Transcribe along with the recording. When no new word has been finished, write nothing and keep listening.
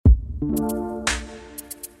Hello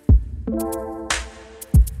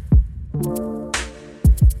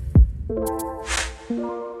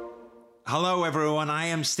everyone, I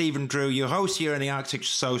am Stephen Drew, your host here in the Architecture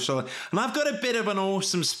Social, and I've got a bit of an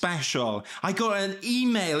awesome special. I got an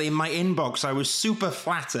email in my inbox, I was super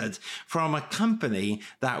flattered, from a company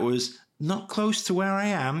that was not close to where I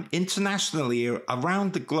am, internationally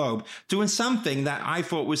around the globe, doing something that I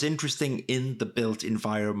thought was interesting in the built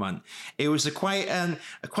environment. It was quite a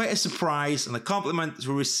surprise and a compliment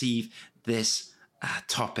to receive this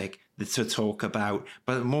topic to talk about,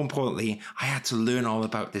 but more importantly, I had to learn all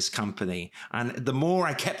about this company. And the more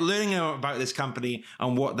I kept learning about this company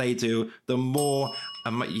and what they do, the more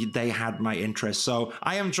they had my interest. So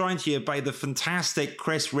I am joined here by the fantastic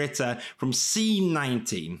Chris Ritter from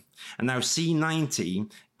C90. And now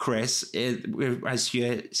C90, Chris, as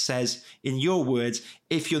you says in your words,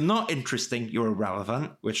 if you're not interesting, you're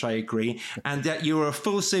irrelevant, which I agree, and that you're a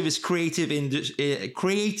full-service creative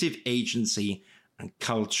agency and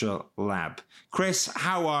culture lab. Chris,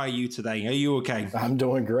 how are you today? Are you okay? I'm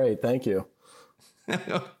doing great. Thank you.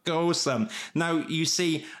 Awesome. Now, you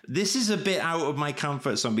see, this is a bit out of my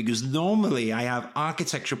comfort zone because normally I have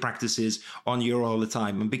architecture practices on here all the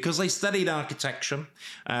time. And because I studied architecture,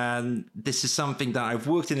 and this is something that I've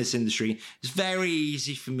worked in this industry, it's very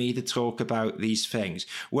easy for me to talk about these things.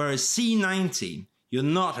 Whereas C90, you're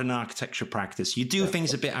not an architecture practice. You do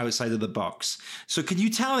things a bit outside of the box. So can you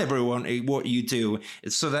tell everyone what you do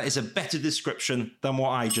so that it's a better description than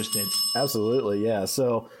what I just did? Absolutely, yeah.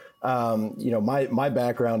 So, my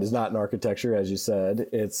background is not in architecture, as you said.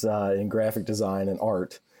 It's in graphic design and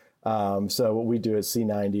art. So what we do at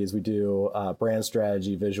C90 is we do brand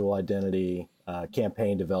strategy, visual identity,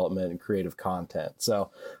 campaign development, and creative content. So,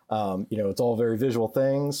 it's all very visual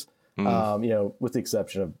things. With the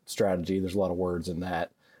exception of strategy, there's a lot of words in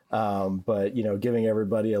that. But giving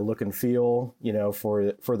everybody a look and feel,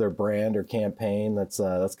 for their brand or campaign, that's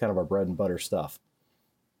kind of our bread and butter stuff.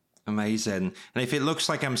 Amazing. And if it looks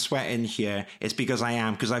like I'm sweating here, it's because I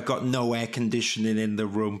am, because I've got no air conditioning in the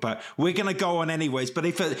room. But we're going to go on anyways. But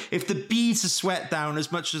if the beads of sweat down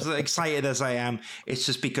as much as excited as I am, it's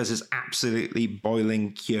just because it's absolutely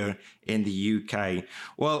boiling here in the UK.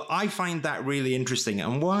 Well, I find that really interesting,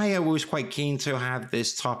 and why I was quite keen to have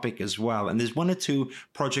this topic as well. And there's one or two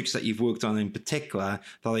projects that you've worked on in particular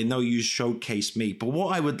that I know you showcase me. But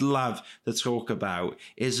what I would love to talk about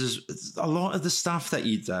is a lot of the stuff that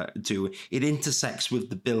you do, it intersects with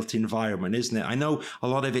the built environment, isn't it? I know a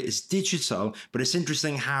lot of it is digital, but it's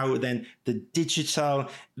interesting how then the digital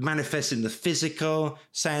manifests in the physical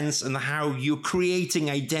sense and how you're creating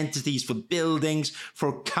identities for buildings,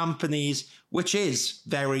 for companies, which is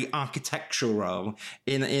very architectural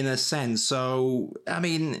in a sense. So, I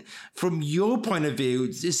mean, from your point of view,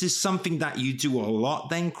 is this something that you do a lot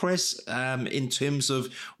then, Chris, in terms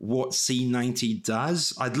of what C90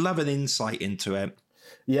 does? I'd love an insight into it.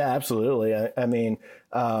 Yeah, absolutely. I mean,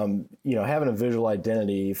 having a visual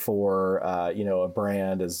identity for, a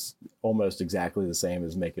brand is almost exactly the same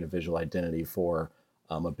as making a visual identity for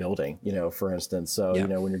a building, for instance. So,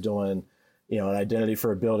 when you're doing, an identity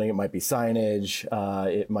for a building, it might be signage,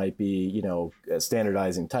 it might be,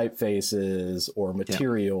 standardizing typefaces or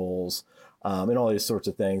materials, and all these sorts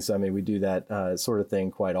of things. I mean, we do that sort of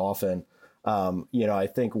thing quite often. I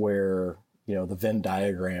think where the Venn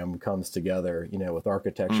diagram comes together, with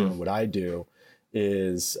architecture. And what I do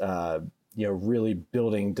is, really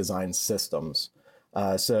building design systems.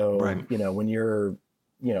 Right. When you're,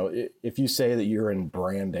 if you say that you're in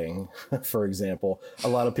branding, for example, a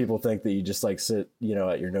lot of people think that you just like sit,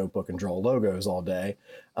 at your notebook and draw logos all day.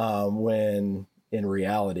 When in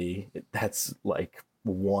reality, that's like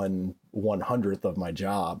 1/100th of my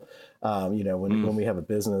job. When we have a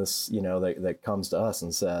business, that comes to us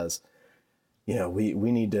and says,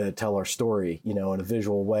 we need to tell our story, in a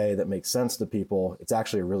visual way that makes sense to people. It's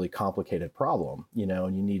actually a really complicated problem,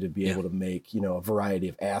 and you need to be able to make, a variety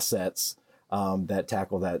of assets that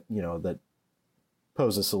tackle that, that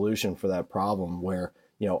pose a solution for that problem where,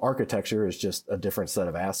 architecture is just a different set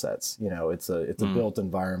of assets. It's a built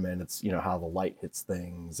environment. It's, how the light hits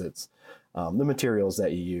things. It's the materials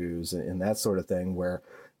that you use and that sort of thing where,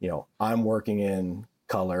 I'm working in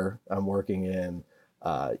color, I'm working in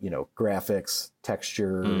graphics,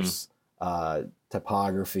 textures,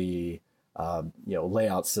 typography,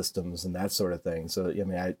 layout systems and that sort of thing. So, I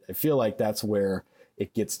mean, I feel like that's where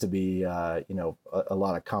it gets to be, a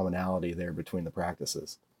lot of commonality there between the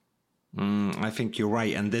practices. I think you're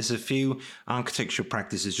right. And there's a few architecture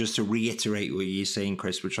practices, just to reiterate what you're saying,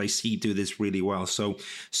 Chris, which I see do this really well. So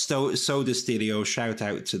Soda Stereo, shout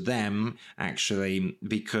out to them, actually,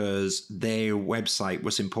 because their website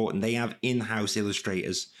was important. They have in-house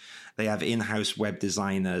illustrators. They have in-house web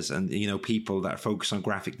designers and, people that focus on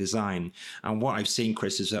graphic design. And what I've seen,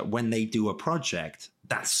 Chris, is that when they do a project,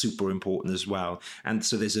 that's super important as well. And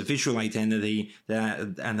so there's a visual identity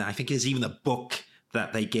there, and I think there's even a book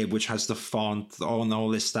that they give, which has the font on all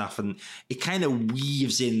this stuff. And it kind of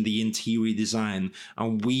weaves in the interior design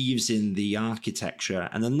and weaves in the architecture.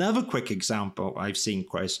 And another quick example I've seen,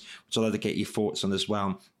 Chris, which I'd like to get your thoughts on as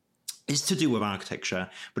well, is to do with architecture,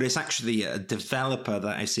 but it's actually a developer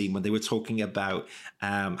that I seen when they were talking about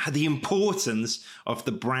the importance of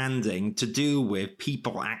the branding to do with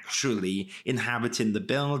people actually inhabiting the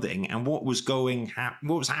building. And what was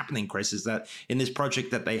happening, Chris, is that in this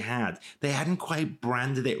project that they hadn't quite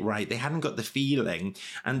branded it right. They hadn't got the feeling,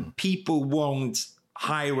 and people won't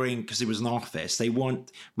hiring because it was an office. They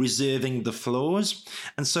weren't reserving the floors.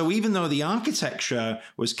 And so even though the architecture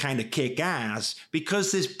was kind of kick-ass,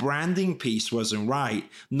 because this branding piece wasn't right,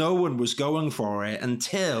 no one was going for it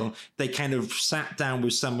until they kind of sat down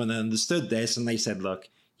with someone that understood this, and they said, look,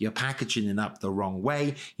 you're packaging it up the wrong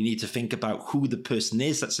way. You need to think about who the person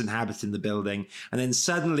is that's inhabiting the building. And then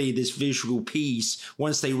suddenly this visual piece,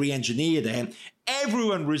 once they re-engineered it,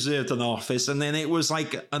 everyone reserved an office, and then it was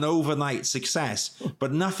like an overnight success.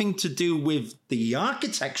 But nothing to do with the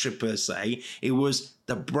architecture per se. It was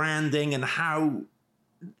the branding and how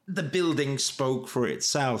the building spoke for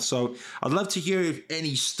itself. So I'd love to hear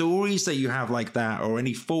any stories that you have like that, or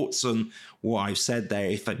any thoughts on what I've said there,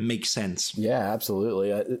 if it makes sense. Yeah,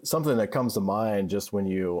 absolutely. Something that comes to mind just when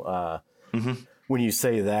you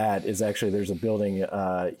say that is actually there's a building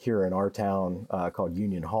here in our town called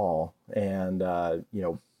Union Hall, and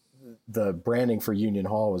the branding for Union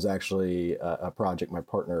Hall was actually a project my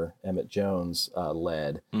partner Emmett Jones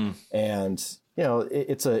led, and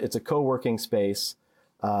it's a co-working space.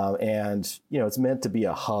 And it's meant to be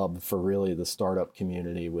a hub for really the startup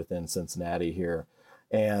community within Cincinnati here.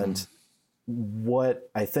 And what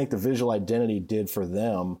I think the visual identity did for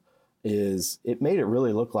them is it made it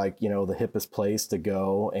really look like, the hippest place to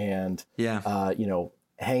go and,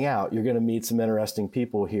 hang out. You're going to meet some interesting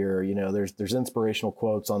people here. There's inspirational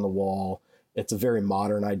quotes on the wall. It's a very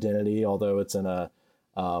modern identity, although it's in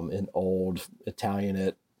an old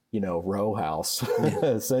Italianate, row house,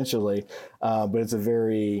 essentially. But it's a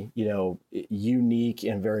very, unique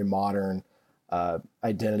and very modern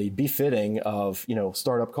identity, befitting of,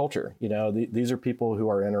 startup culture. These are people who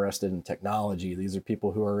are interested in technology. These are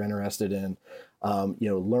people who are interested in,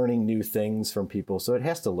 learning new things from people. So it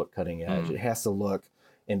has to look cutting edge. It has to look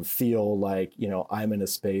and feel like, I'm in a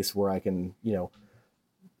space where I can,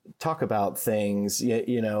 talk about things,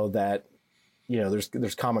 that,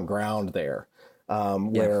 there's common ground there.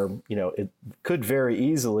 Where, it could very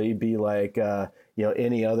easily be like,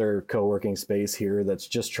 any other co-working space here that's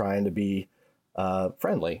just trying to be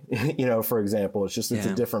friendly, for example. It's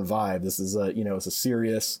a different vibe. This is it's a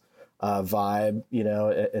serious vibe,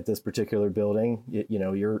 at this particular building.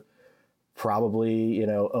 You're probably,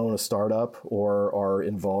 own a startup or are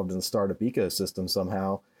involved in the startup ecosystem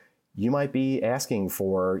somehow. You might be asking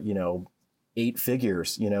for, 8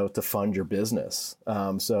 figures, to fund your business.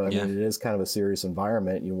 So it is kind of a serious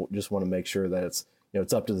environment. You just want to make sure that it's,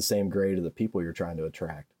 it's up to the same grade of the people you're trying to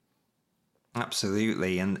attract.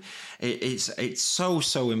 Absolutely. And it's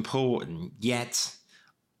so important, yet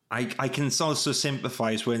I can also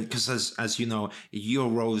sympathize because as you know, your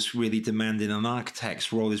role is really demanding, an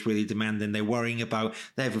architect's role is really demanding. They're worrying about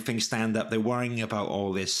everything stand up. They're worrying about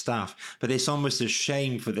all this stuff. But it's almost a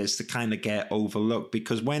shame for this to kind of get overlooked,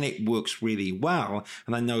 because when it works really well,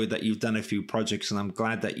 and I know that you've done a few projects, and I'm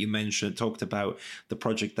glad that you talked about the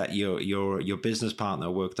project that your business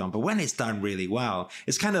partner worked on. But when it's done really well,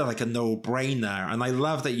 it's kind of like a no-brainer. And I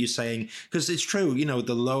love that you're saying, because it's true,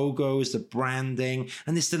 the logos, the branding,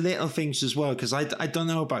 and it's the little things as well, because I don't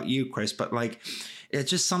know about you, Chris, but like it's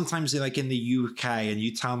just sometimes like in the UK, and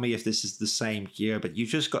you tell me if this is the same here, but you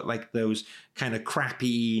just got like those kind of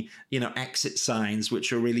crappy, exit signs,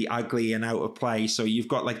 which are really ugly and out of place. So you've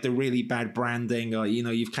got like the really bad branding, or,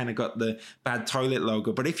 you've kind of got the bad toilet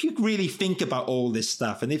logo. But if you really think about all this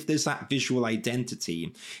stuff, and if there's that visual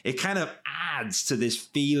identity, it kind of adds to this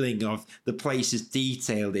feeling of the place is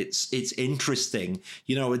detailed. It's interesting.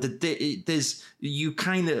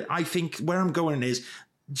 I think where I'm going is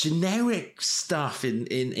generic stuff in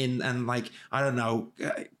and like, I don't know,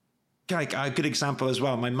 like a good example as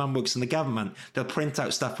well. My mum works in the government. They'll print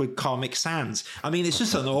out stuff with Comic Sans. I mean, it's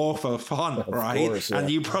just an awful font, right? Course, yeah. And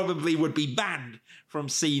you probably would be banned from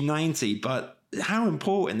C90, but how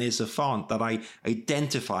important is a font that I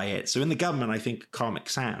identify it? So in the government, I think Comic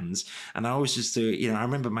Sans, and I always just do, I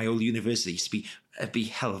remember my old university used to be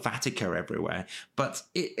Helvetica everywhere, but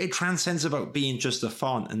it transcends about being just a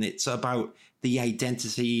font, and it's about the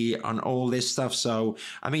identity on all this stuff. So,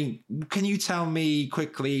 I mean, can you tell me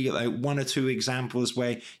quickly, like, one or two examples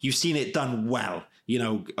where you've seen it done well?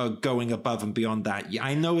 Going above and beyond that.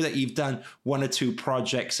 I know that you've done one or two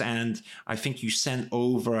projects, and I think you sent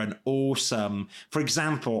over an awesome, for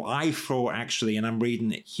example, I thought actually, and I'm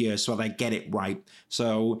reading it here so that I get it right.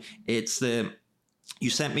 So you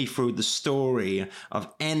sent me through the story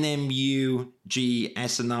of NMUG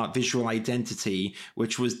SNR Visual Identity,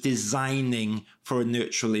 which was designing for a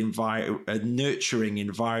nurturing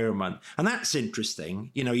environment. And that's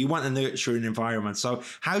interesting. You want a nurturing environment. So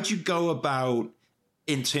how do you go about,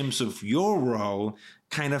 in terms of your role,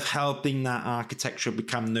 kind of helping that architecture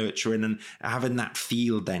become nurturing and having that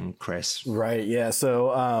feel then, Chris? Right. Yeah.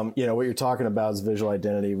 So, what you're talking about is visual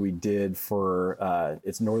identity we did for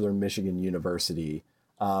it's Northern Michigan University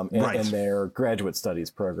and their graduate studies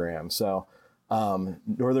program. So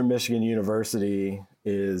Northern Michigan University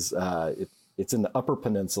is it's in the Upper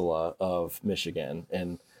Peninsula of Michigan.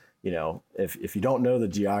 And, if you don't know the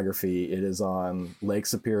geography, it is on Lake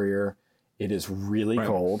Superior. It is really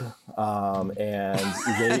cold, and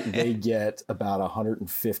they get about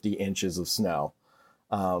 150 inches of snow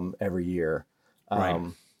every year. I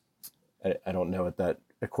don't know what that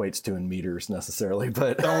equates to in meters necessarily,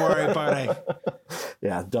 but don't worry about it.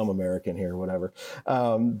 Yeah, dumb American here, whatever.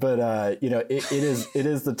 It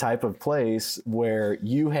is the type of place where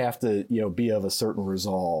you have to be of a certain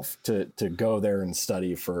resolve to go there and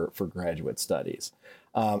study for graduate studies.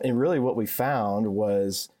 And really, what we found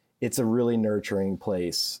was, it's a really nurturing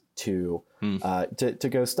place to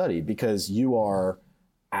go study, because you are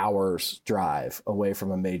hours drive away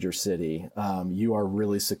from a major city. You are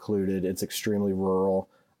really secluded. It's extremely rural.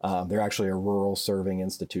 They're actually a rural serving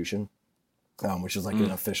institution, which is like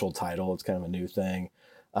an official title. It's kind of a new thing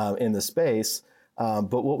in the space.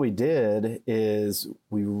 But what we did is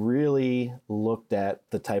we really looked at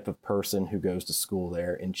the type of person who goes to school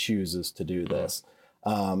there and chooses to do this.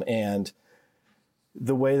 And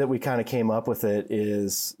the way that we kind of came up with it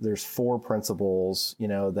is there's 4 principles,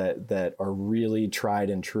 that are really tried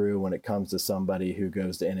and true when it comes to somebody who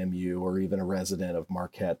goes to NMU or even a resident of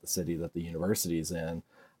Marquette, the city that the university is in.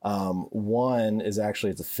 One is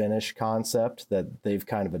actually, it's a Finnish concept that they've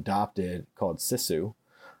kind of adopted called Sisu,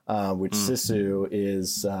 which Sisu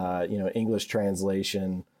is, English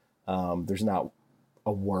translation. There's not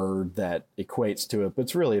a word that equates to it, but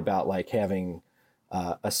it's really about like having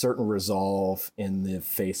a certain resolve in the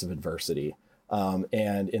face of adversity.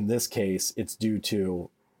 And in this case, it's due to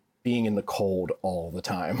being in the cold all the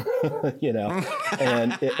time,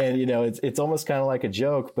 and it's almost kind of like a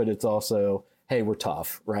joke, but it's also, hey, we're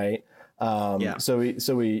tough. Right.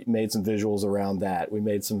 So we made some visuals around that. We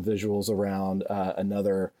made some visuals around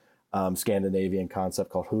another Scandinavian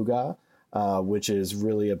concept called Huga, which is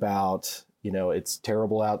really about, it's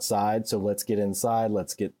terrible outside, so let's get inside,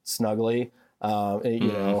 let's get snuggly.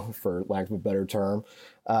 For lack of a better term,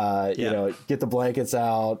 get the blankets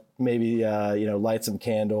out, maybe, light some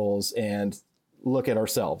candles and look at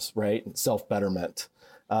ourselves, right? Self-betterment.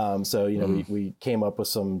 We came up with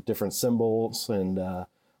some different symbols and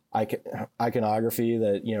iconography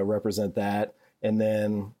that, represent that. And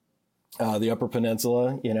then the Upper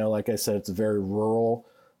Peninsula, like I said, it's a very rural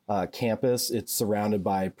campus. It's surrounded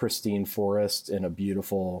by pristine forest and a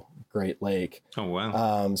beautiful Great Lake. Oh,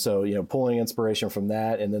 wow. Pulling inspiration from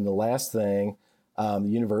that. And then the last thing, the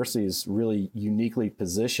university is really uniquely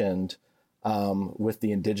positioned with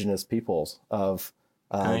the indigenous peoples of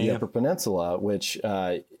the Upper Peninsula, which,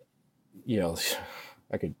 I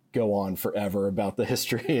could go on forever about the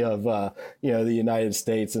history of, the United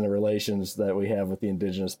States and the relations that we have with the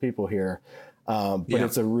indigenous people here.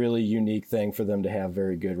 It's a really unique thing for them to have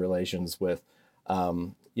very good relations with,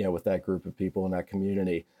 with that group of people in that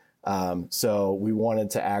community. So we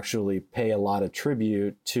wanted to actually pay a lot of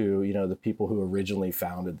tribute to, the people who originally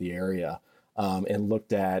founded the area, and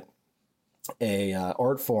looked at a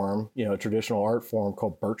art form, a traditional art form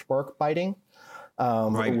called birch bark biting,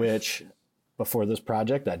 which before this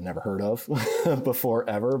project I'd never heard of before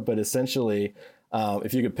ever. But essentially,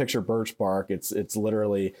 if you could picture birch bark, it's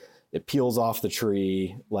literally, it peels off the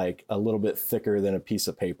tree like a little bit thicker than a piece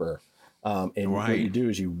of paper. What you do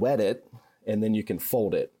is you wet it, and then you can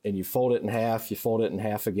fold it, and you fold it in half, you fold it in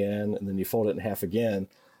half again, and then you fold it in half again.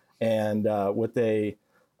 And what they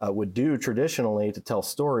would do traditionally to tell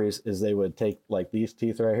stories is they would take like these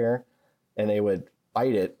teeth right here, and they would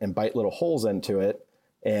bite it and bite little holes into it.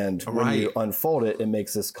 And when you unfold it, it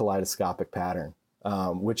makes this kaleidoscopic pattern,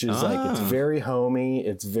 which is like, it's very homey.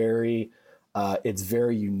 It's very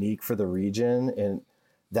unique for the region. And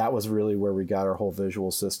that was really where we got our whole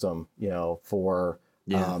visual system, for,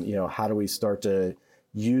 how do we start to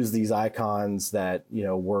use these icons that,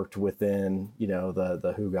 worked within,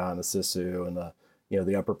 the Hugah and the Sisu and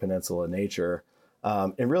the Upper Peninsula nature,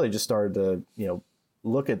 and really just started to,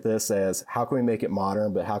 look at this as how can we make it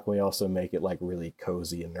modern, but how can we also make it like really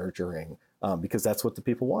cozy and nurturing, because that's what the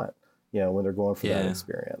people want, when they're going for that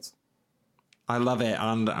experience. I love it.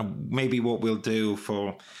 And maybe what we'll do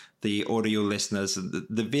for the audio listeners,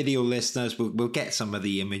 the video listeners, we'll get some of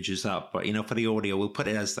the images up, but for the audio, we'll put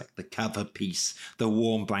it as like the cover piece, the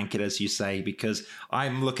warm blanket, as you say, because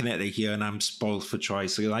I'm looking at it here and I'm spoiled for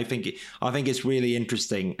choice. So I think it's really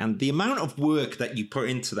interesting, and the amount of work that you put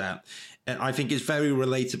into that, I think, is very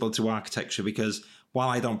relatable to architecture, because while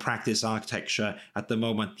I don't practice architecture at the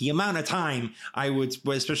moment, the amount of time I would,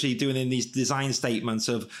 especially doing in these design statements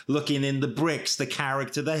of looking in the bricks, the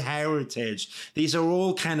character, the heritage, these are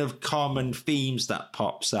all kind of common themes that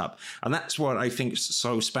pops up. And that's what I think is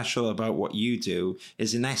so special about what you do,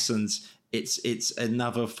 is in essence, it's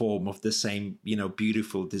another form of the same,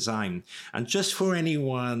 beautiful design. And just for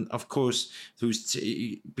anyone, of course,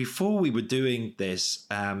 before we were doing this,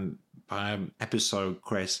 episode,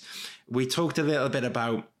 Chris, we talked a little bit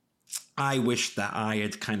about, I wish that I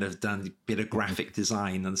had kind of done a bit of graphic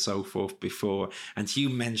design and so forth before. And you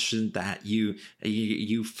mentioned that you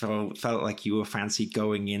felt like you were fancy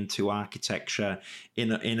going into architecture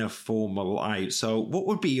in a formal light. So what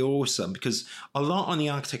would be awesome, because a lot on the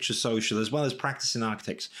Architecture Social, as well as Practicing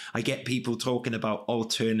Architects, I get people talking about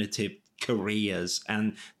alternative careers.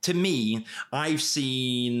 And to me, I've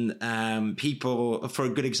seen people, for a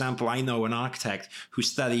good example, I know an architect who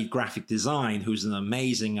studied graphic design, who's an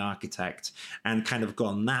amazing architect, and kind of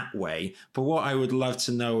gone that way. But what I would love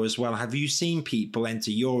to know as well, have you seen people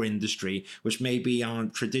enter your industry which maybe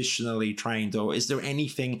aren't traditionally trained, or is there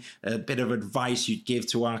anything, a bit of advice you'd give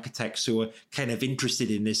to architects who are kind of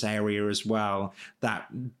interested in this area as well, that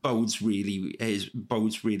bodes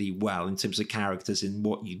really well in terms of characters in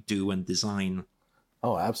what you do and design?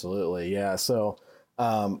 Oh, absolutely. Yeah. So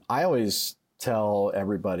I always tell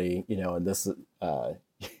everybody, and this, I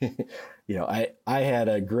had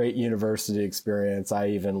a great university experience. I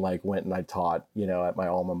even went and I taught, at my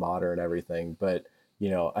alma mater and everything. But,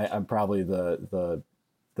 I'm probably the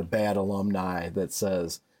bad alumni that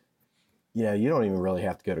says, you don't even really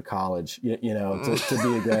have to go to college, to be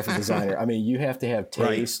a graphic designer. I mean, you have to have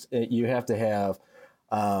taste, right. You have to have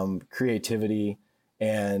creativity,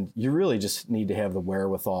 and you really just need to have the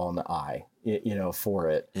wherewithal and the eye, for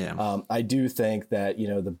it. Yeah. I do think that,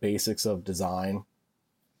 the basics of design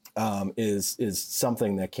is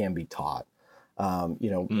something that can be taught,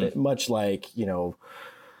 much like,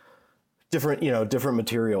 different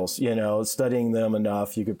materials, studying them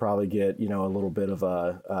enough, you could probably get, a little bit of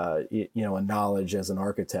a knowledge as an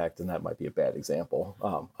architect, and that might be a bad example.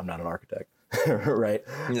 I'm not an architect. Right.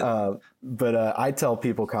 Yeah. But I tell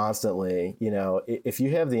people constantly, if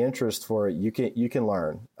you have the interest for it, you can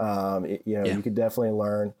learn. You can definitely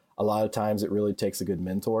learn. A lot of times it really takes a good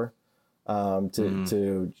mentor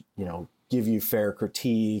to give you fair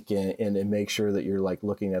critique and make sure that you're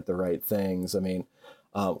looking at the right things. I mean,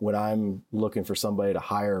 when I'm looking for somebody to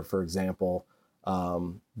hire, for example,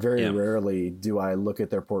 very rarely do I look at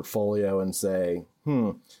their portfolio and say,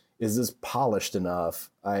 is this polished enough?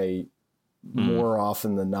 More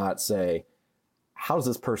often than not say, how does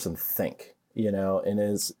this person think, and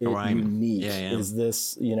is it unique? Is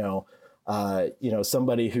this,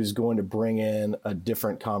 somebody who's going to bring in a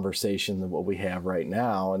different conversation than what we have right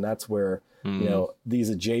now? And that's where, these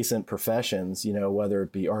adjacent professions, whether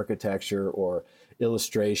it be architecture or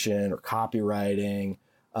illustration or copywriting,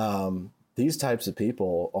 these types of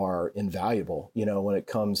people are invaluable, when it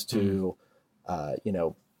comes to,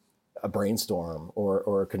 a brainstorm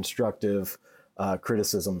or a constructive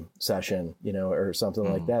criticism session, or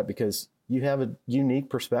something like that, because you have a unique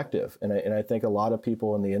perspective. And I think a lot of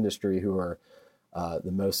people in the industry who are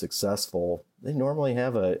the most successful, they normally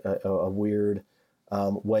have a weird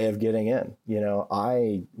way of getting in.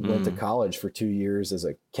 I went to college for 2 years as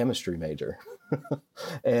a chemistry major.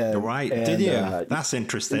 Did you? That's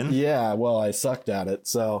interesting. Yeah, well, I sucked at it,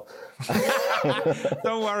 so.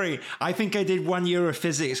 Don't worry. I think I did 1 year of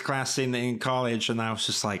physics class in college, and I was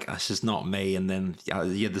just like, this is not me. And then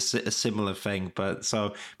you had a similar thing. But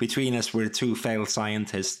so between us, we're two failed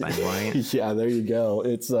scientists then, right? Yeah, there you go.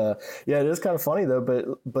 It's it is kind of funny though,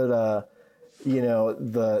 but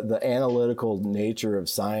the analytical nature of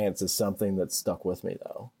science is something that stuck with me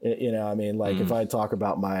though. If I talk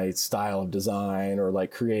about my style of design or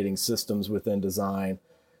like creating systems within design,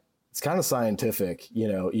 it's kind of scientific,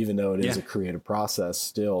 even though it is a creative process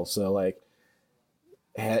still. So like,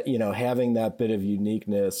 having that bit of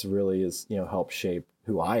uniqueness really is, help shape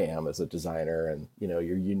who I am as a designer, and, your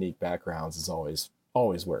unique backgrounds is always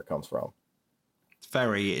where it comes from.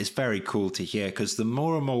 It's very cool to hear, because the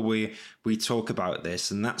more and more we talk about this,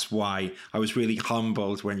 and that's why I was really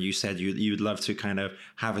humbled when you said you'd love to kind of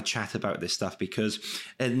have a chat about this stuff, because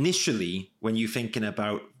initially when you're thinking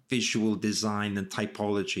about visual design and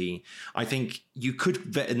typology, I think you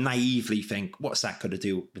could naively think, what's that got to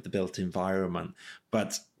do with the built environment?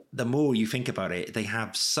 But the more you think about it, they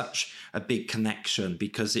have such a big connection,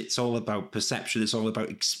 because it's all about perception, it's all about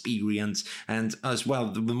experience. And as well,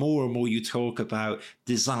 the more and more you talk about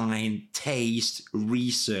design, taste,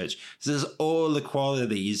 research, so there's all the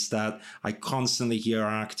qualities that I constantly hear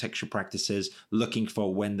architecture practices looking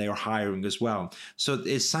for when they're hiring as well. So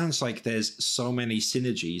it sounds like there's so many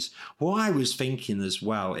synergies. What I was thinking as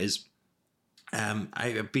well is,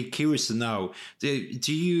 I'd be curious to know, do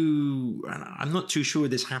you, I'm not too sure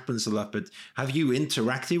this happens a lot, but have you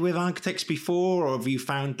interacted with architects before, or have you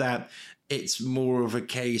found that it's more of a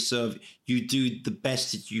case of you do the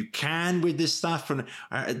best that you can with this stuff? And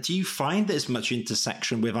do you find there's much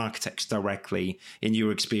intersection with architects directly in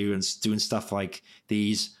your experience doing stuff like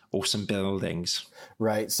these awesome buildings?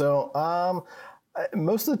 Right. So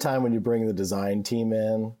most of the time when you bring the design team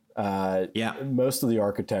in, most of the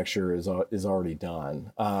architecture is already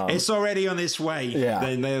done. It's already on its way.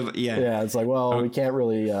 It's like, well, we can't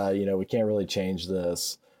really change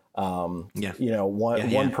this. One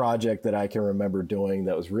project that I can remember doing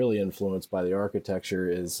that was really influenced by the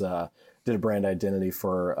architecture is did a brand identity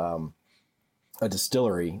for a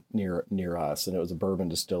distillery near us, and it was a bourbon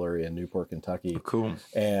distillery in Newport, Kentucky. Oh, cool.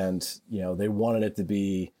 And they wanted it to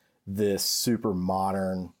be this super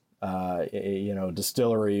modern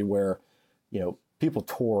distillery where, people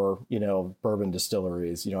tour, bourbon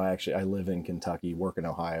distilleries. I live in Kentucky, work in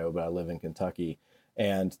Ohio, but I live in Kentucky,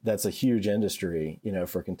 and that's a huge industry,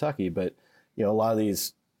 for Kentucky. But, a lot of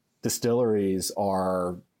these distilleries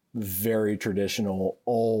are very traditional,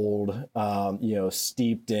 old,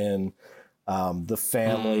 steeped in the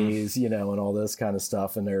families, and all this kind of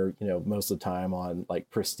stuff. And they're, most of the time on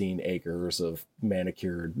like pristine acres of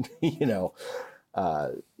manicured,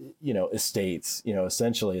 estates,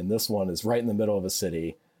 essentially. And this one is right in the middle of a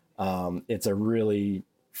city. It's a really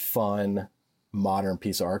fun, modern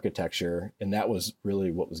piece of architecture. And that was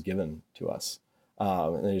really what was given to us.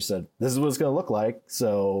 And they said, this is what it's going to look like.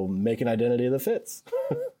 So make an identity that fits.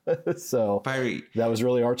 So that was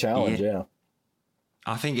really our challenge. Yeah.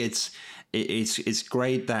 I think it's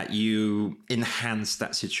great that you enhance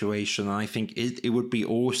that situation. And I think it would be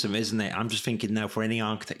awesome, isn't it? I'm just thinking now, for any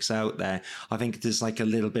architects out there, I think there's like a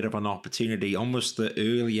little bit of an opportunity. Almost the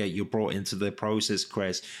earlier you're brought into the process,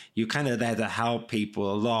 Chris, you're kind of there to help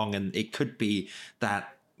people along. And it could be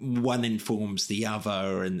that one informs the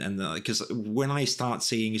other, and because when I start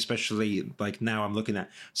seeing, especially like now I'm looking at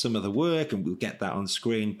some of the work, and we'll get that on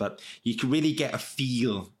screen, but you can really get a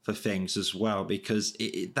feel for things as well, because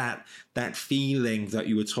that feeling that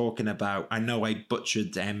you were talking about, I know I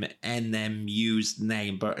butchered NMU's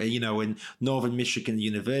name, but in Northern Michigan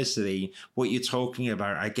University, what you're talking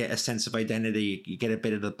about, I get a sense of identity, you get a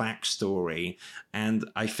bit of the backstory, and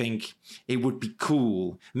I think it would be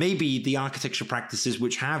cool. Maybe the architecture practices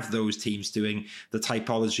which have those teams doing the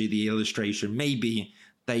typology, the illustration, maybe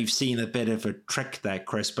they've seen a bit of a trick there,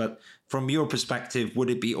 Chris, but from your perspective, would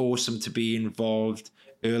it be awesome to be involved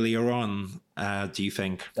earlier on, do you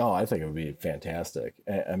think? Oh, I think it would be fantastic.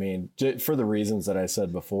 I mean, for the reasons that I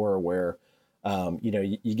said before, where,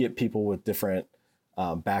 you get people with different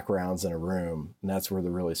backgrounds in a room, and that's where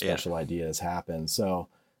the really special ideas happen. So,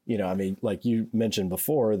 like you mentioned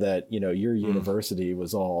before that, your university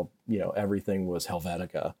was all, everything was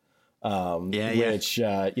Helvetica. Which,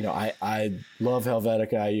 I love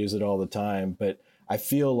Helvetica. I use it all the time, but I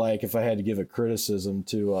feel like if I had to give a criticism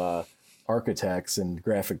to architects and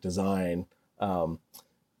graphic design,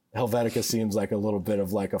 Helvetica seems like a little bit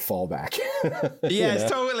of like a fallback. Yeah,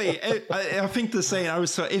 totally. I think the saying,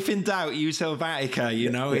 if in doubt, use Helvetica,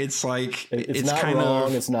 it's like, it's not kind wrong.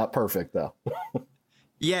 of, It's not perfect though.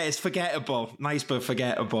 yeah, it's forgettable. Nice, but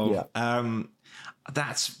forgettable. Yeah.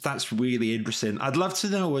 That's really interesting. I'd love to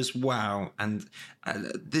know as well, and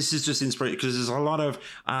this is just inspiring because there's a lot of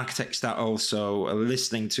architects that also are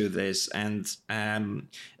listening to this, and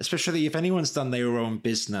especially if anyone's done their own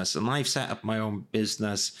business, and I've set up my own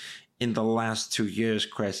business in the last 2 years,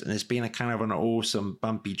 Chris, and it's been a kind of an awesome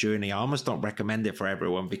bumpy journey. I almost don't recommend it for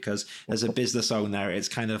everyone because as a business owner, it's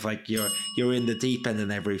kind of like you're in the deep end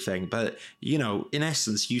and everything. But in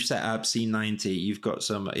essence, you set up C90. You've got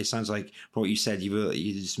some. It sounds like from what you said, you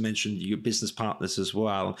just mentioned your business partners as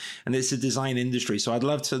well, and it's a design industry. So I'd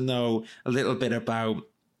love to know a little bit about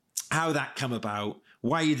how that come about,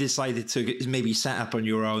 why you decided to maybe set up on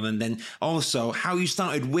your own, and then also how you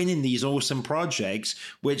started winning these awesome projects,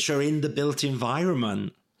 which are in the built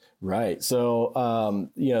environment. Right. So,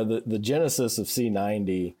 the genesis of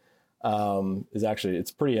C90 is actually, it's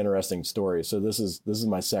a pretty interesting story. So this is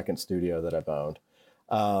my second studio that I've owned.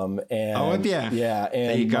 And yeah. And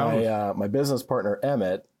there you go. My business partner,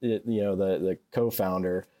 Emmett, the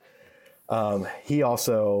co-founder, he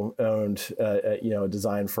also owned, a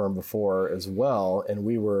design firm before as well, and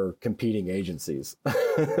we were competing agencies.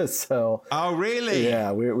 So, oh, really?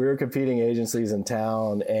 Yeah, we were competing agencies in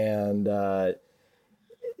town, and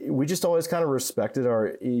we just always kind of respected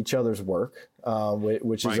each other's work,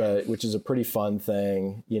 which is a pretty fun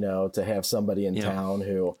thing, to have somebody in town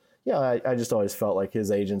who. Yeah, I just always felt like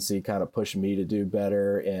his agency kind of pushed me to do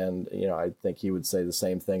better, and I think he would say the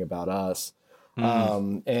same thing about us. I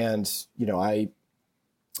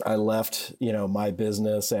left, my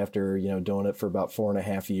business after, doing it for about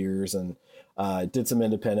 4.5 years, and did some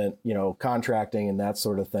independent, contracting and that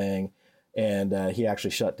sort of thing. And he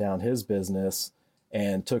actually shut down his business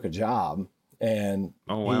and took a job. And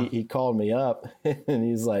he called me up and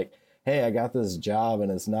he's like, "Hey, I got this job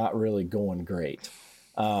and it's not really going great."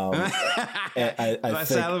 That's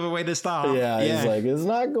a hell of a way to start. Yeah, he's like, "It's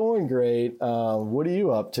not going great. What are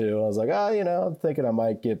you up to?" I was like, I'm thinking I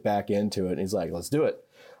might get back into it. And he's like, "Let's do it."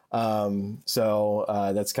 So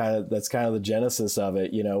that's kind of the genesis of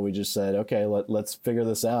it. We just said, okay, let's figure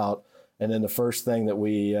this out. And then the first thing that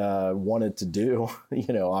we wanted to do,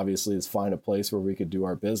 obviously, is find a place where we could do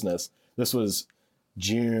our business. This was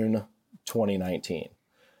June 2019.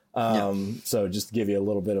 So just to give you a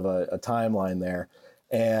little bit of a timeline there.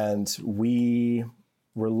 And we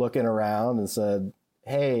were looking around and said,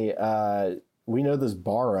 "Hey, we know this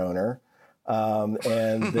bar owner,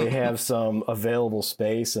 and they have some available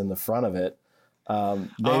space in the front of it.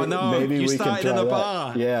 Maybe you we started can try in a that."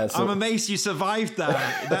 bar. Yeah, so, I'm amazed you survived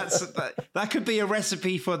that. That could be a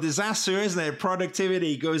recipe for disaster, isn't it?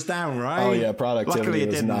 Productivity goes down, right? Oh yeah, productivity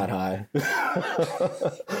is not high.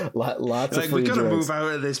 Lots of free we've got to drinks. move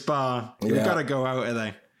out of this bar. We've got to go out of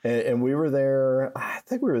there. And we were there, I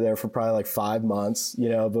think we were there for probably like 5 months,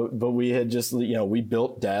 but we had just, we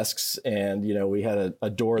built desks and, we had a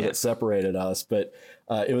door that separated us, but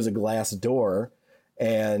it was a glass door.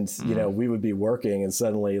 And, we would be working and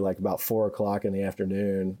suddenly like about 4 o'clock in the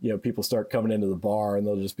afternoon, people start coming into the bar and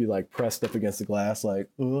they'll just be like pressed up against the glass, like,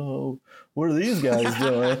 "Oh, what are these guys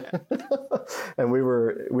doing?" And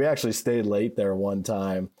we actually stayed late there one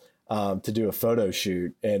time. To do a photo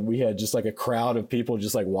shoot, and we had just like a crowd of people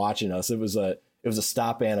just like watching us. It was a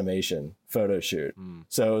stop animation photo shoot.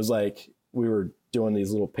 So it was like we were doing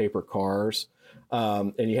these little paper cars,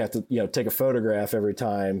 and you have to take a photograph every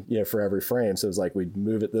time for every frame. So it was like we'd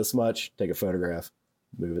move it this much, take a photograph,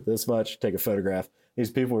 move it this much, take a photograph.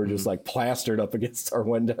 These people were just like plastered up against our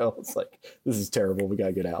window. It's like, this is terrible. We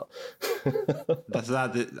gotta get out.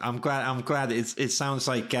 I'm glad. It sounds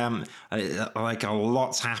like a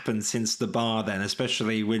lot's happened since the bar then,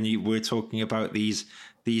 especially when you were talking about these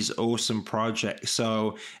awesome projects.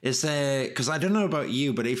 So is there, because I don't know about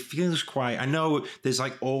you, but it feels quite, I know there's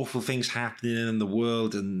like awful things happening in the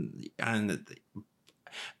world and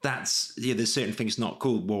that's, there's certain things not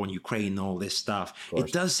cool, war in Ukraine, all this stuff.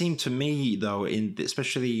 It does seem to me, though,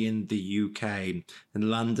 especially in the UK, in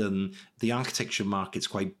London, the architecture market's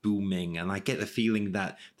quite booming, and I get the feeling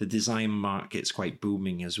that the design market's quite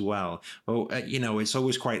booming as well. Well, it's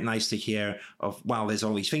always quite nice to hear of, wow, there's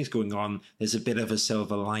all these things going on. There's a bit of a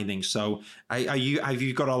silver lining. So, have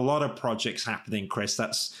you got a lot of projects happening, Chris?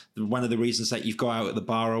 That's one of the reasons that you've got out at the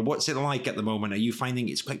bar. Or what's it like at the moment? Are you finding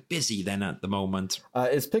it's quite busy then at the moment?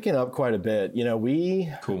 It's picking up quite a bit.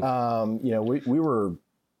 Cool. We were,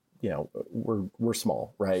 we're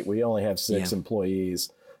small, right? We only have 6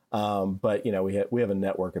 employees. But we have a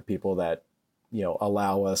network of people that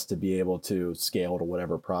allow us to be able to scale to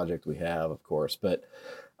whatever project we have, of course. But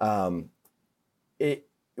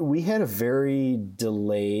we had a very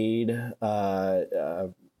delayed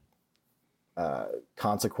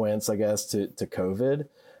consequence, I guess, to COVID.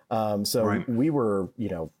 So right. we were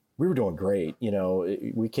doing great.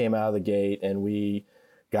 We came out of the gate and we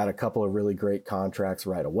got a couple of really great contracts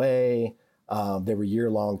right away. They were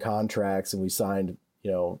year-long contracts, and we signed,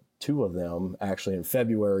 2 of them actually in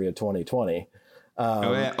February of 2020.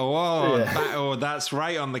 That's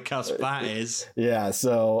right on the cusp. That is. Yeah.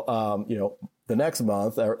 So, the next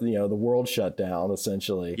month, the world shut down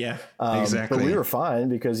essentially. Yeah, exactly. But we were fine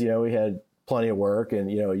because, we had plenty of work and,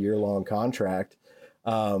 a year-long contract.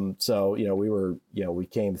 So, we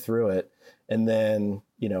came through it. And then,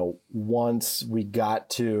 once we got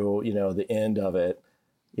to, the end of it,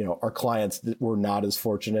 our clients were not as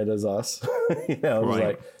fortunate as us. It was right.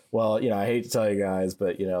 like, well, I hate to tell you guys,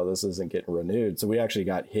 but, this isn't getting renewed. So we actually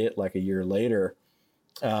got hit like a year later.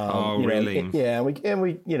 Really? And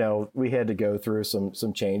we had to go through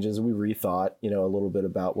some changes. We rethought, a little bit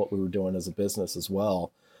about what we were doing as a business as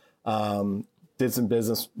well. Did some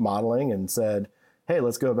business modeling and said, hey,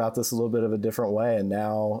 let's go about this a little bit of a different way. And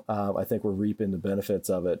now I think we're reaping the benefits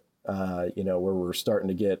of it, where we're starting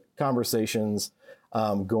to get conversations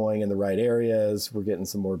going in the right areas. We're getting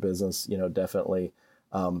some more business, definitely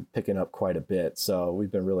picking up quite a bit. So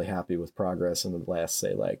we've been really happy with progress in the last,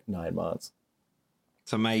 say, like 9 months.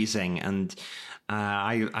 It's amazing. And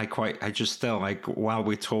I just still, like, while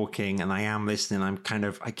we're talking and I am listening,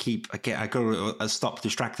 I go to stop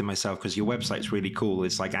distracting myself because your website's really cool.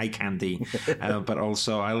 It's like eye candy. But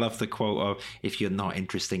also I love the quote of, if you're not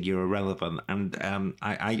interesting, you're irrelevant. And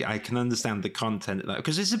I can understand the content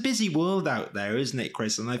because it's a busy world out there, isn't it,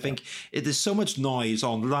 Chris? And I think there's so much noise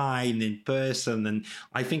online, in person. And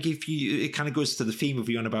I think it kind of goes to the theme of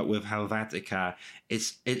you on about with Helvetica,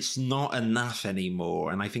 it's not enough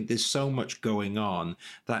anymore. And I think there's so much going on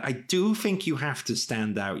that I do think you have to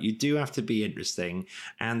stand out. You do have to be interesting.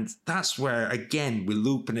 And that's where, again, we're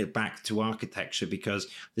looping it back to architecture because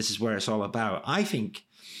this is where it's all about. I think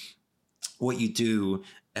what you do,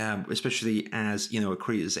 especially as, a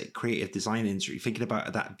creative design industry, thinking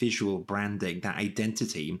about that visual branding, that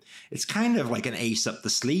identity, it's kind of like an ace up the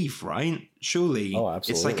sleeve, right? Surely. Oh,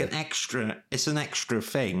 absolutely. It's like an extra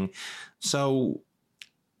thing. So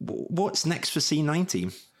what's next for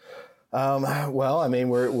C90? Well, I mean,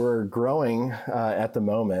 we're growing at the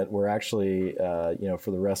moment. We're actually,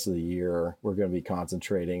 for the rest of the year, we're going to be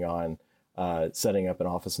concentrating on setting up an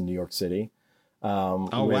office in New York City.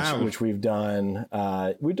 Which we've done.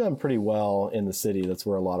 We've done pretty well in the city. That's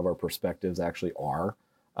where a lot of our perspectives actually are.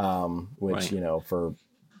 Which, right. For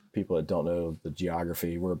people that don't know the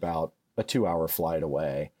geography, we're about a 2-hour flight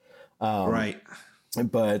away. Right.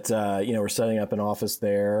 But, we're setting up an office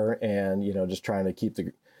there and, just trying to keep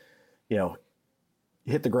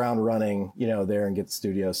hit the ground running, there and get the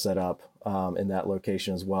studio set up in that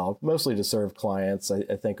location as well, mostly to serve clients.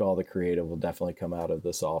 I think all the creative will definitely come out of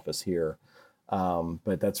this office here.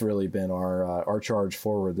 But that's really been our charge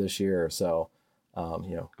forward this year. So,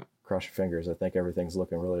 cross your fingers. I think everything's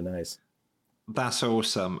looking really nice. That's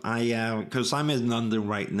awesome. Because I'm in London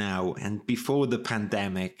right now, and before the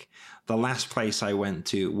pandemic, the last place I went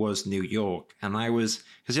to was New York. And I was,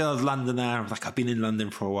 because, I was a Londoner, like, I've been in London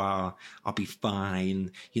for a while, I'll be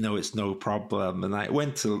fine, it's no problem. And I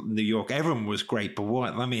went to New York, everyone was great, but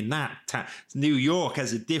New York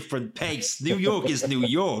has a different pace. New York is New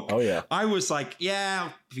York. Oh, yeah. I was like, yeah,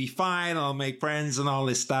 I'll be fine, I'll make friends and all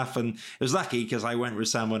this stuff. And it was lucky because I went with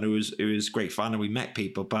someone who was great fun and we met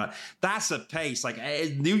people. But that's a pace, like,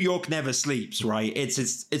 New York never sleeps, right? It's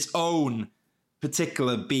its own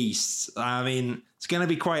particular beasts. I mean, it's going to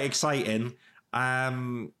be quite exciting.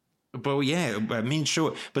 But yeah,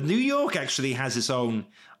 sure. But New York actually has its own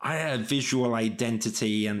visual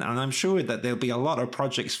identity, and I'm sure that there'll be a lot of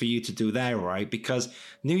projects for you to do there, right? Because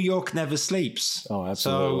New York never sleeps. Oh,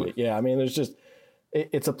 absolutely. So, yeah, I mean,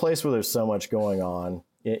 it's a place where there's so much going on,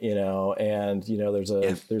 and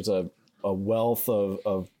there's a wealth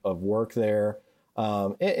of work there.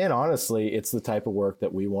 And honestly, it's the type of work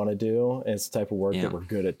that we want to do. And it's the type of work that we're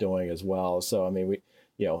good at doing as well. So, I mean,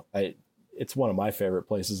 it's one of my favorite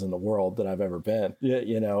places in the world that I've ever been,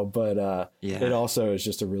 but it also is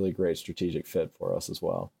just a really great strategic fit for us as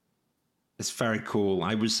well. It's very cool.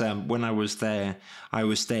 I was when I was there, I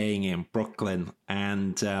was staying in Brooklyn,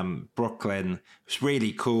 and Brooklyn was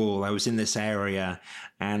really cool. I was in this area,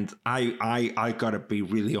 and I got to be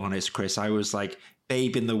really honest, Chris. I was like,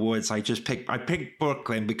 babe in the woods. I picked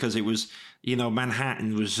Brooklyn because it was,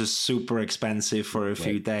 Manhattan was just super expensive for a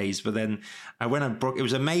few days. But then I went on Brook. It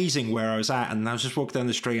was amazing where I was at, and I was just walking down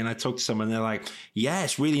the street, and I talked to someone. And they're like, "Yeah,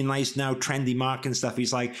 it's really nice now, trendy mark and stuff."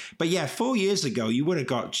 He's like, "But yeah, 4 years ago, you would have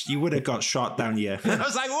got shot down here." And I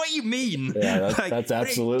was like, "What do you mean?" Yeah, that's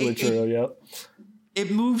absolutely true. Yep. It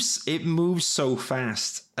moves so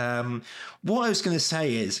fast. What I was going to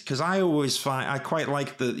say is, because I always find I quite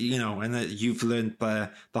like and that you've learned the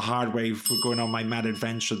hard way for going on my mad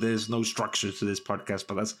adventure. There's no structure to this podcast,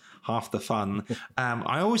 but that's half the fun.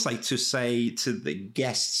 I always like to say to the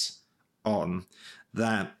guests on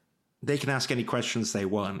that they can ask any questions they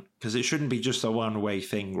want, because it shouldn't be just a one-way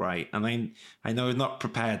thing, right? And I know I've not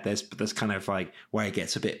prepared this, but that's kind of like where it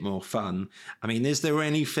gets a bit more fun. I mean, is there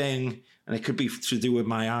anything, and it could be to do with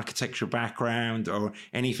my architecture background or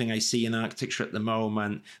anything I see in architecture at the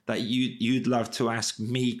moment, that you'd love to ask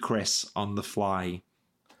me, Chris, on the fly?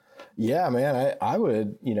 Yeah, man, I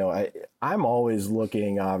would, I'm always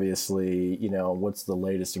looking, obviously, what's the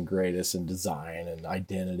latest and greatest in design and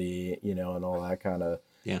identity, and all that kind of,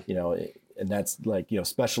 and that's like,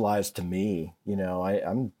 specialized to me.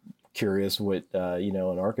 I'm curious what, in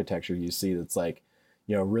architecture you see that's like,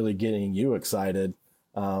 really getting you excited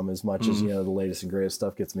as much as, the latest and greatest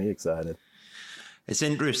stuff gets me excited. It's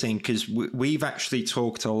interesting because we've actually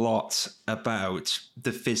talked a lot about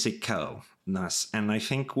the physicalness, and I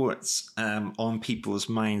think what's on people's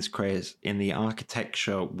minds, Chris, in the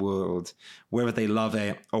architecture world, whether they love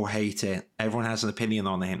it or hate it, everyone has an opinion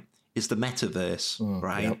on it, is the metaverse,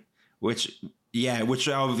 right? Yep. Which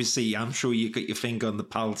obviously I'm sure you got your finger on the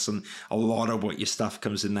pulse, and a lot of what your stuff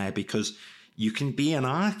comes in there, because you can be an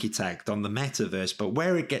architect on the metaverse, but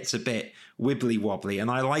where it gets a bit wibbly wobbly.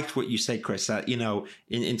 And I liked what you said, Chris, that,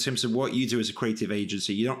 in terms of what you do as a creative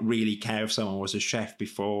agency, you don't really care if someone was a chef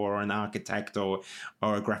before or an architect or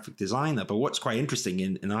a graphic designer. But what's quite interesting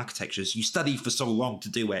in architecture is you study for so long to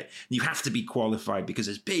do it. You have to be qualified because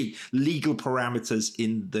there's big legal parameters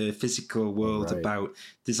in the physical world about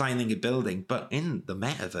designing a building. But in the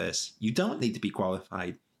metaverse, you don't need to be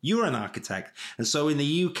qualified. You're an architect. And so in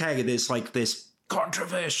the UK, there's like this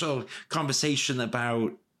controversial conversation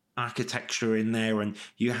about architecture in there, and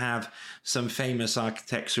you have some famous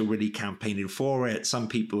architects who are really campaigning for it. Some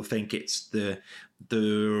people think it's the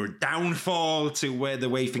downfall to where the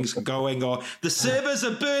way things are going, or the servers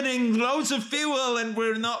are burning loads of fuel and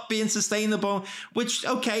we're not being sustainable, which,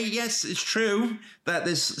 okay, yes, it's true that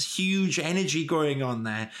there's huge energy going on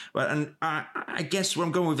there. And I guess where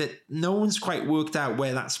I'm going with it, no one's quite worked out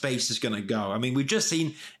where that space is going to go. I mean, we've just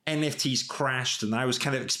seen NFTs crashed, and I was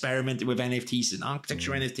kind of experimenting with NFTs and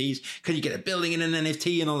architecture NFTs. Can you get a building in an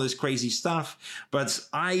NFT and all this crazy stuff? But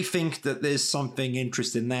I think that there's something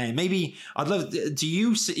interesting there. Maybe I'd love, are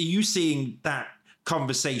you seeing that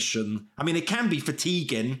conversation? I mean, it can be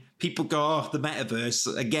fatiguing. People go, oh, the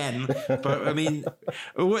metaverse again. But I mean,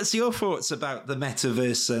 what's your thoughts about the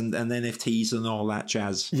metaverse and NFTs and all that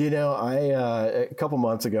jazz? A couple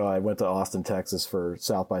months ago, I went to Austin, Texas for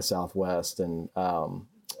South by Southwest. And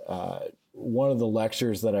one of the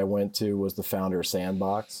lectures that I went to was the founder of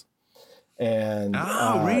Sandbox. And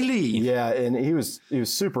really? Yeah, and he was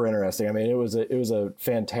super interesting. I mean, it was a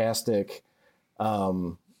fantastic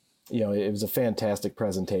it was a fantastic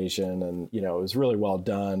presentation, and, it was really well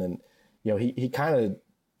done. And, he kind of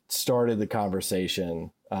started the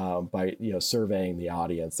conversation by, surveying the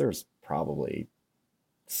audience. There's probably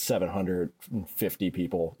 750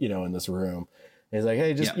 people, in this room. And he's like,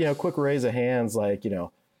 hey, just, quick raise of hands, like,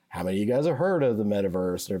 how many of you guys have heard of the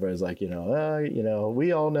metaverse? And everybody's like,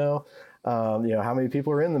 we all know. How many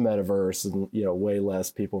people are in the metaverse? And, way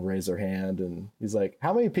less people raise their hand. And he's like,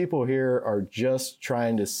 how many people here are just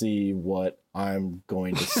trying to see what I'm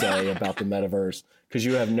going to say about the metaverse? Because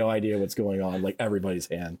you have no idea what's going on. Like, everybody's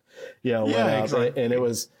hand, went up. Exactly. And it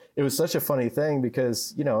was such a funny thing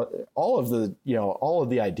because, all of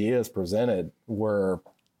the ideas presented were,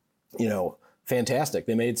 fantastic.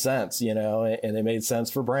 They made sense, and they made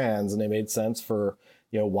sense for brands, and they made sense for,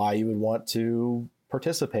 why you would want to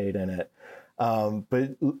participate in it.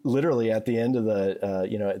 But literally at the end of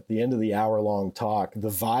the hour-long talk, the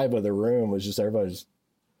vibe of the room was just everybody's,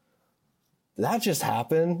 did that just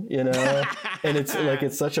happen? And it's like,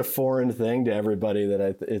 it's such a foreign thing to everybody that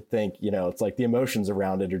I think, it's like the emotions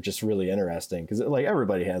around it are just really interesting because like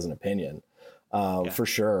everybody has an opinion for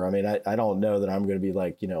sure. I mean, I don't know that I'm going to be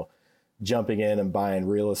like, jumping in and buying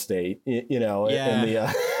real estate, in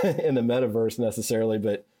the in the metaverse necessarily,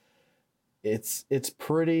 but it's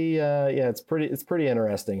pretty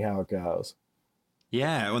interesting how it goes.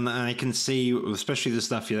 Yeah, and I can see, especially the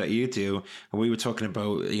stuff that you do. And we were talking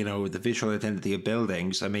about, the visual identity of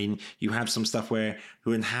buildings. I mean, you have some stuff where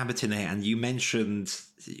you're inhabiting it, and you mentioned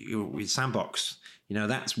your Sandbox.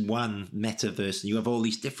 That's one metaverse, and you have all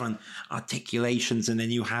these different articulations, and then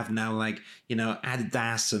you have now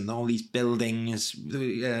Adidas and all these buildings,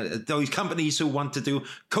 those companies who want to do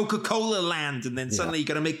Coca-Cola Land, and then suddenly you're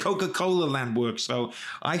going to make Coca-Cola Land work. So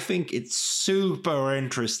I think it's super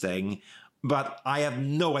interesting. But I have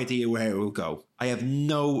no idea where it will go. I have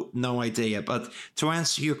no idea. But to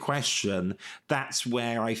answer your question, that's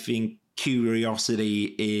where I think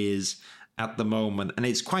curiosity is at the moment. And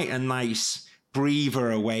it's quite a nice breather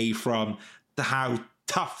away from how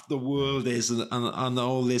tough the world is and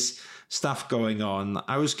all this stuff going on.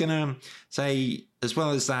 I was going to say, as well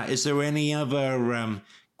as that, is there any other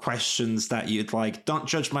questions that you'd like? Don't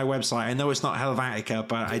judge my website. I know it's not Helvetica,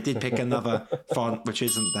 but I did pick another font which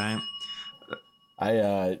isn't there.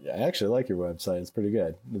 I actually like your website. It's pretty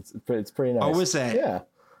good. It's pretty nice. Oh, is it? Yeah.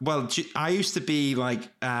 Well, I used to be like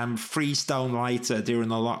Freestone Lighter during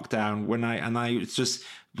the lockdown I just,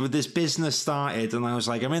 with this business started, and I was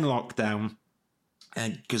like, I'm in lockdown,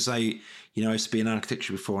 and because I used to be in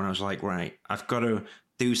architecture before, and I was like, right, I've got to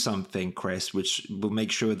do something, Chris, which will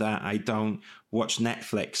make sure that I don't watch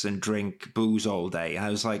Netflix and drink booze all day.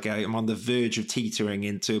 I was like, I'm on the verge of teetering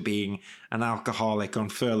into being an alcoholic on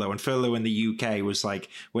furlough. And furlough in the UK was like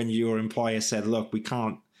when your employer said, look, we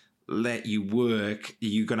can't let you work.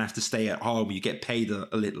 You're going to have to stay at home. You get paid a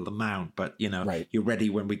little amount, but right. You're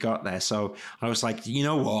ready when we got there. So I was like, you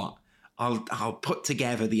know what? I'll put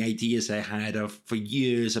together the ideas I had for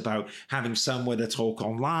years about having somewhere to talk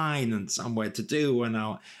online and somewhere to do, and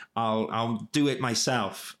I'll do it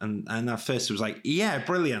myself. And at first it was like, yeah,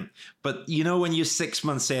 brilliant. But when you're 6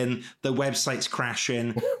 months in, the website's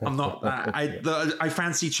crashing. I'm not. I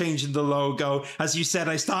fancy changing the logo. As you said,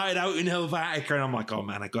 I started out in Helvetica, and I'm like, oh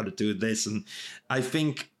man, I got to do this. And I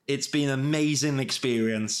think it's been an amazing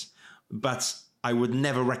experience, but I would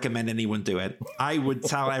never recommend anyone do it. I would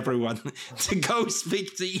tell everyone to go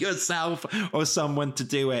speak to yourself or someone to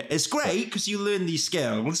do it. It's great because you learn these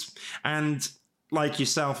skills. And like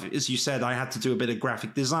yourself, as you said, I had to do a bit of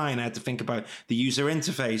graphic design. I had to think about the user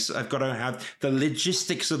interface. I've got to have the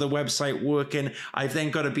logistics of the website working. I've then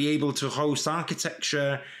got to be able to host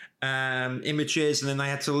architecture images, and then I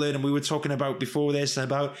had to learn, and we were talking about before this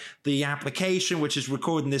about the application which is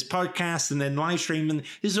recording this podcast and then live streaming.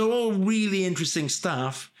 This is all really interesting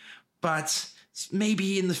stuff, but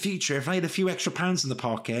maybe in the future, if I had a few extra pounds in the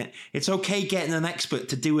pocket, it's okay getting an expert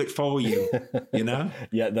to do it for you.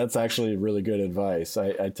 Yeah, that's actually really good advice.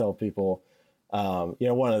 I tell people,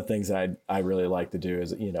 one of the things I really like to do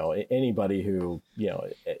is, anybody who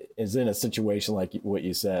is in a situation like what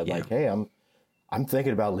you said, like, hey, I'm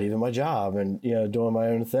thinking about leaving my job and, doing my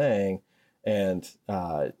own thing. And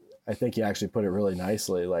I think you actually put it really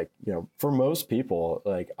nicely. Like, for most people,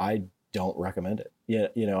 like, I don't recommend it.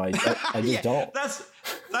 I just don't.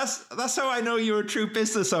 That's how I know you're a true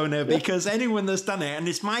business owner, because anyone that's done it, and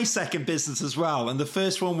it's my second business as well. And the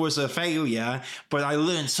first one was a failure, but I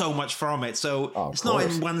learned so much from it. So it's not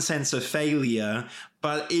in one sense a failure,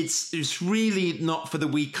 but it's really not for the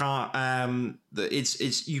weak heart.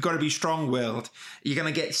 It's you got to be strong-willed. You're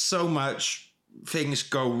going to get so much things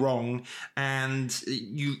go wrong, and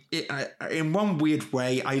in one weird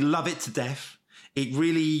way, I love it to death. It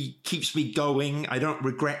really keeps me going. I don't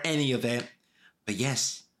regret any of it. But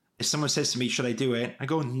yes, if someone says to me, should I do it? I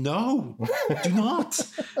go, no, do not.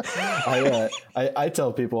 I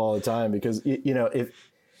tell people all the time, because, if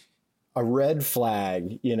a red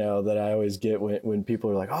flag, that I always get when people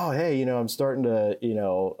are like, oh, hey, I'm starting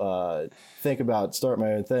to, think about starting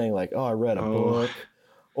my own thing. Like, oh, I read a book,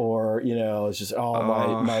 or, it's just,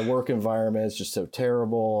 my work environment is just so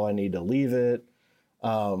terrible. I need to leave it.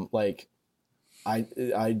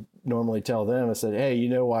 I normally tell them, I said, hey, you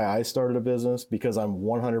know why I started a business? Because I'm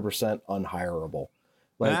 100% unhireable.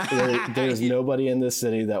 Like there's nobody in this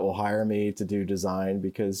city that will hire me to do design,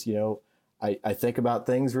 because, I think about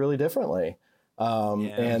things really differently.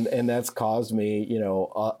 And that's caused me,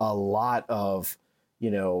 a lot of,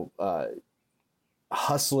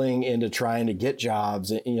 hustling into trying to get jobs,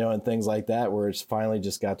 and things like that, where it's finally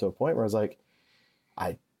just got to a point where I was like,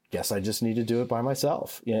 I guess I just need to do it by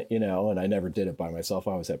myself, and I never did it by myself.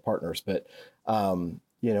 I always had partners, but,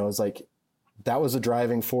 it's like, that was a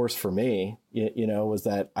driving force for me, was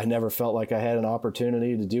that I never felt like I had an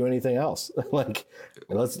opportunity to do anything else. Like,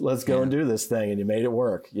 let's go and do this thing. And you made it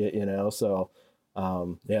work, So,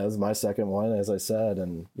 this is my second one, as I said,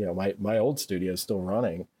 and, my old studio is still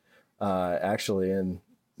running, actually. And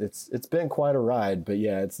it's been quite a ride, but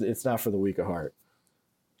yeah, it's not for the weak of heart.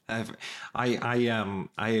 I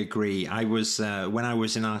agree. I was when I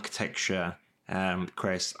was in architecture,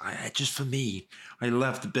 Chris. Just for me, I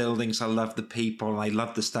love the buildings, I love the people, I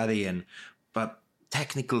love the studying, but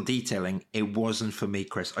technical detailing, it wasn't for me,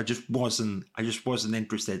 Chris. I just wasn't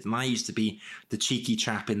interested. And I used to be the cheeky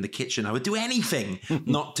chap in the kitchen. I would do anything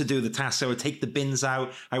not to do the task. I would take the bins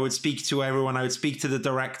out. I would speak to everyone. I would speak to the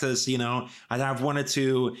directors. I'd have one or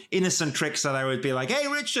two innocent tricks that I would be like, "Hey,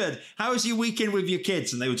 Richard, how was your weekend with your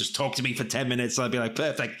kids?" And they would just talk to me for 10 minutes. I'd be like,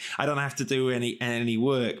 "Perfect. I don't have to do any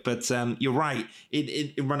work." But you're right.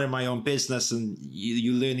 In running my own business, and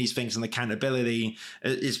you learn these things, and accountability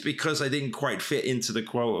is because I didn't quite fit into the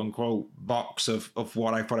quote unquote box of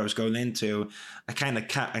what I thought I was going into. I kind of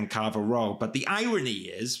cut and carve a role. But the irony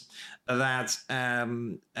is that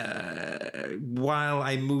while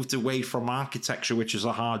I moved away from architecture, which is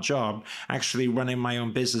a hard job, actually running my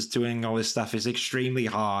own business, doing all this stuff is extremely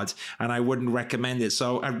hard, and I wouldn't recommend it.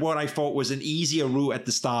 So what I thought was an easier route at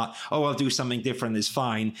the start, I'll do something different, is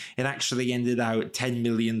fine. It actually ended out 10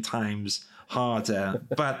 million times harder.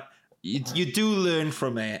 But you do learn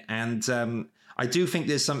from it, and I do think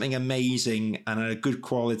there's something amazing and a good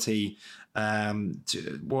quality.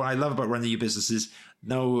 What I love about running your business is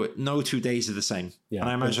no 2 days are the same. Yeah, and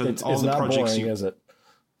I imagine it's all the not projects boring, is it?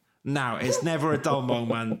 No, it's never a dull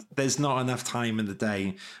moment. There's not enough time in the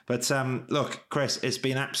day. But look, Chris, it's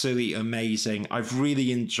been absolutely amazing. I've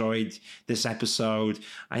really enjoyed this episode.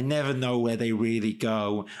 I never know where they really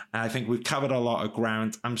go. I think we've covered a lot of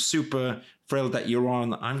ground. I'm super thrilled that you're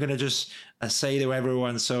on. I'm going to just say to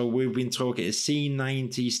everyone, so we've been talking to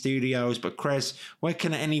C90 Studios, but Chris, where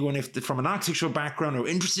can anyone, if from an architectural background or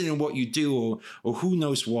interested in what you do, or who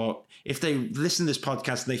knows what, if they listen to this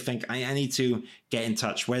podcast and they think, I need to get in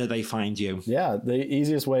touch, where do they find you? Yeah, the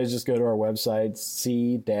easiest way is just go to our website,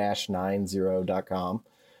 c-90.com.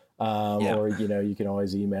 Or, you can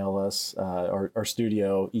always email us. Our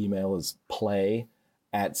studio email is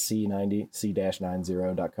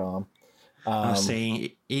play@c90.com. I'm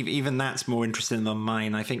saying even that's more interesting than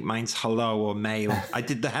mine. I think mine's hello or mail. I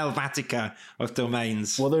did the Helvetica of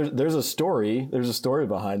domains. Well, there's a story. There's a story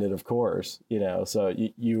behind it, of course. So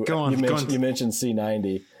you mentioned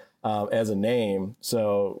C90 as a name.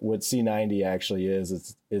 So what C90 actually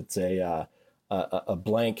is, it's a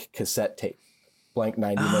blank cassette tape, blank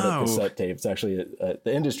 90-minute cassette tape. It's actually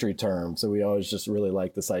the industry term. So we always just really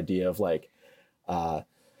like this idea of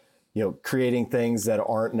creating things that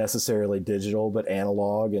aren't necessarily digital, but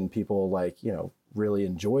analog, and people really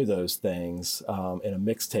enjoy those things. And a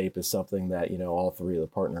mixtape is something that, all three of the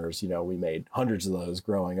partners, we made hundreds of those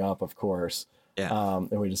growing up, of course. Yeah. And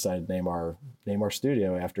we decided to name our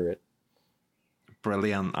studio after it.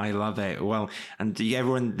 Brilliant. I love it. Well, and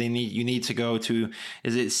everyone, you need to go to,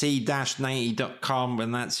 is it c-90.com,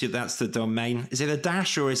 and that's the domain. Is it a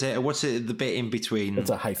dash, or is it, what's it, the bit in between? It's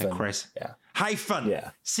a hyphen. Chris. Yeah. Hyphen. Yeah.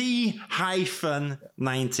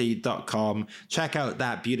 c-90.com. Check out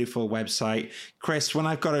that beautiful website. Chris, when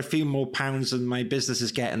I've got a few more pounds and my business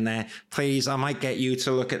is getting there, please, I might get you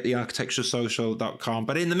to look at the architecturesocial.com.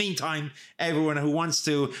 But in the meantime, everyone who wants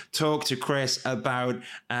to talk to Chris about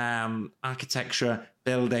architecture,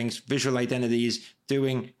 buildings, visual identities,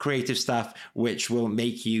 doing creative stuff which will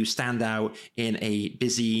make you stand out in a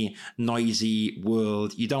busy, noisy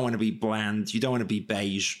world. You don't want to be bland. You don't want to be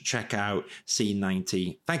beige. Check out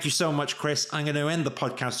C90. Thank you so much, Chris. I'm going to end the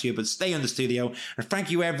podcast here, but stay in the studio. And thank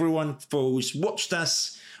you, everyone, for who's watched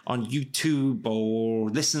us on YouTube or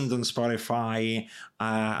listened on Spotify.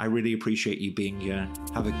 I really appreciate you being here.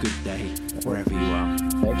 Have a good day wherever you are.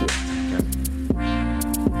 Thank you. Okay.